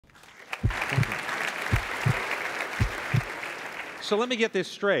So let me get this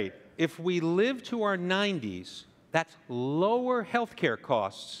straight. If we live to our 90s, that's lower healthcare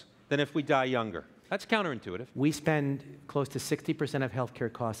costs than if we die younger. That's counterintuitive. We spend close to 60% of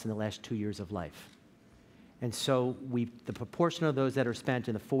healthcare costs in the last 2 years of life. And so the proportion of those that are spent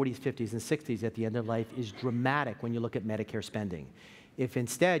in the 40s, 50s, and 60s at the end of life is dramatic when you look at Medicare spending. If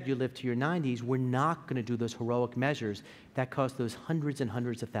instead you live to your 90s, we're not going to do those heroic measures that cost those hundreds and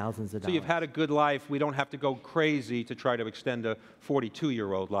hundreds of thousands of dollars. So you've had a good life. We don't have to go crazy to try to extend a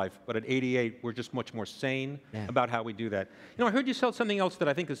 42-year-old life. But at 88, we're just much more sane about how we do that. You know, I heard you say something else that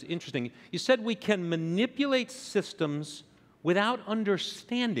I think is interesting. You said we can manipulate systems without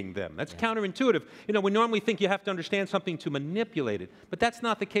understanding them. That's counterintuitive. You know, we normally think you have to understand something to manipulate it, but that's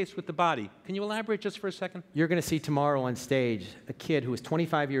not the case with the body. Can you elaborate just for a second? You're going to see tomorrow on stage a kid who was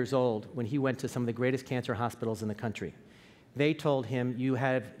 25 years old when he went to some of the greatest cancer hospitals in the country. They told him, you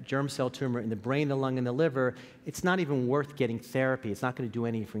have germ cell tumor in the brain, the lung, and the liver. It's not even worth getting therapy. It's not going to do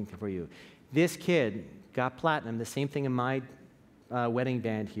anything for you. This kid got platinum, the same thing in my wedding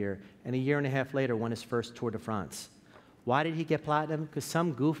band here, and a year and a half later won his first Tour de France. Why did he get platinum? Because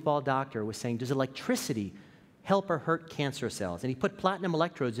some goofball doctor was saying, does electricity help or hurt cancer cells? And he put platinum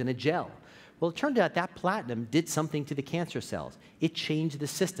electrodes in a gel. Well, it turned out that platinum did something to the cancer cells. It changed the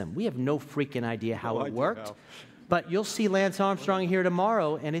system. We have no freaking idea how it worked. But you'll see Lance Armstrong here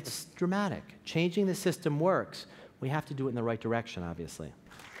tomorrow, and it's dramatic. Changing the system works. We have to do it in the right direction, obviously.